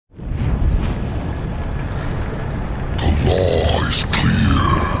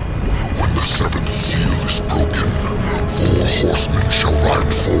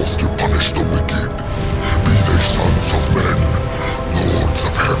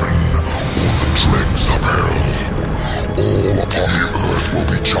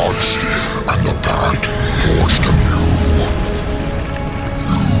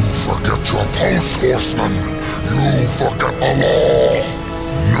horseman! You forget the law!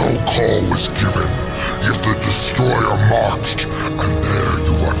 No call was given, yet the destroyer marched, and there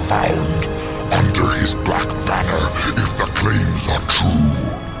you were found, under his black banner, if the claims are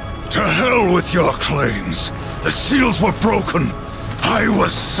true. To hell with your claims! The seals were broken! I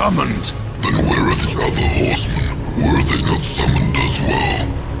was summoned! Then where are the other horsemen? Were they not summoned as well?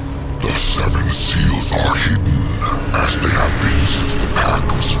 The 7 seals are hidden, as they have been since the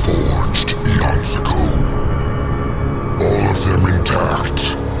pact was forged eons ago. All of them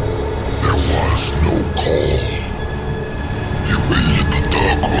intact. There was no call. You aided the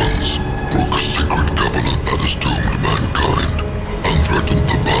Dark Ones, broke a sacred covenant that has doomed mankind, and threatened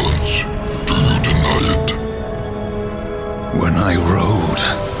the balance. Do you deny it? When I rode,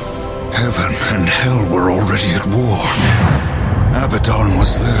 heaven and hell were already at war. Abaddon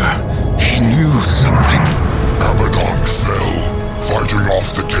was there. He knew something. Abaddon fell, fighting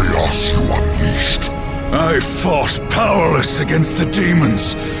off the chaos you unleashed. I fought powerless against the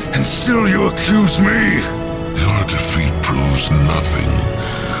demons, and still you accuse me? Your defeat proves nothing.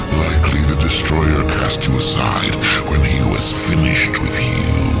 Likely the Destroyer cast you aside when he was finished with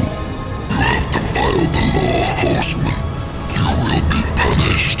you. You have defiled the law, Horseman. You will be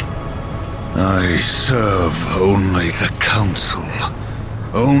punished. I serve only the Council.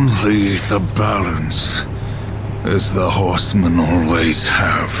 Only the balance. As the Horsemen always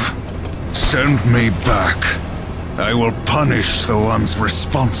have. Send me back. I will punish the ones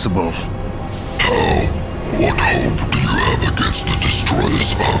responsible. How? What hope do you have against the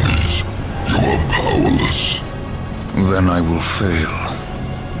Destroyer's armies? You are powerless. Then I will fail,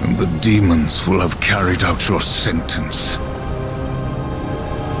 and the demons will have carried out your sentence.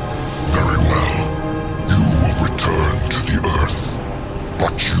 Very well. You will return to the Earth,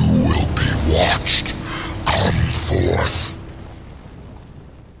 but you will be watched. Come forth.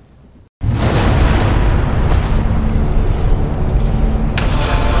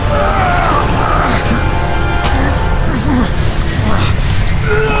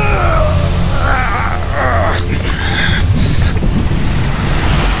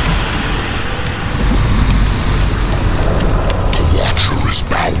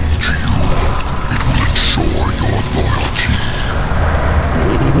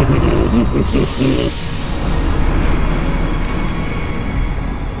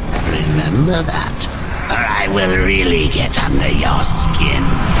 Remember that, or I will really get under your skin.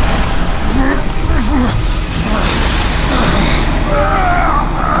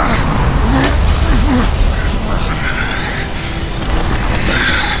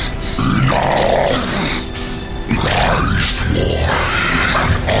 Enough! Rise, war,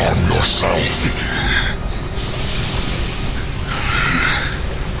 and arm yourself.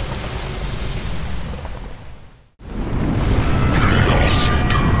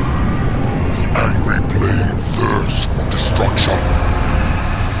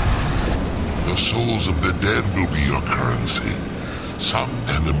 The souls of the dead will be your currency. Some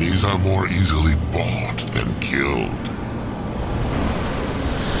enemies are more easily bought than killed.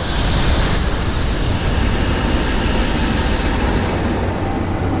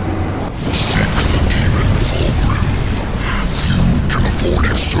 Seek the demon Fulgrim. Few can afford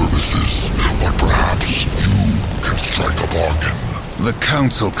his services, but perhaps you can strike a bargain. The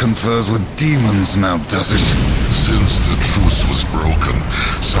Council confers with demons now, does it? Since the truce was broken,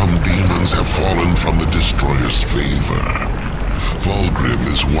 some demons have fallen from the Destroyer's favor. Fulgrim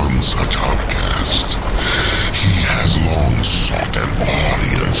is one such outcast. He has long sought an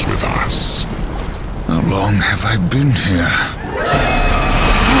audience with us. How long have I been here?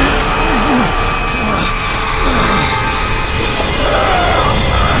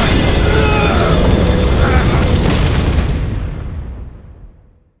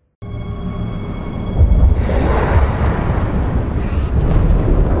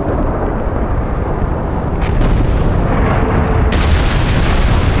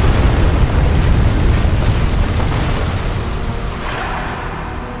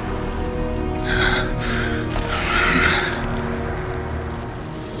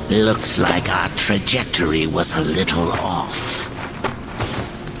 Looks like our trajectory was a little off.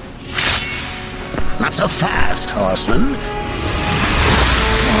 Not so fast, horseman.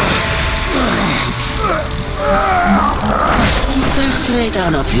 Let's lay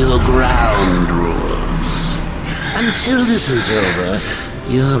down a few ground rules. Until this is over,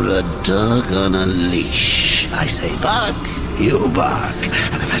 you're a dog on a leash. I say bark, you bark.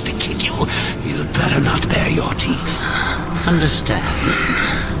 And if I have to kick you, you'd better not bare your teeth. Understand?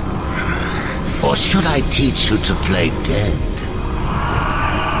 Or should I teach you to play dead?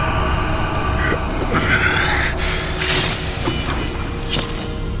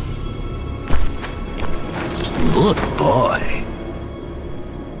 Good boy.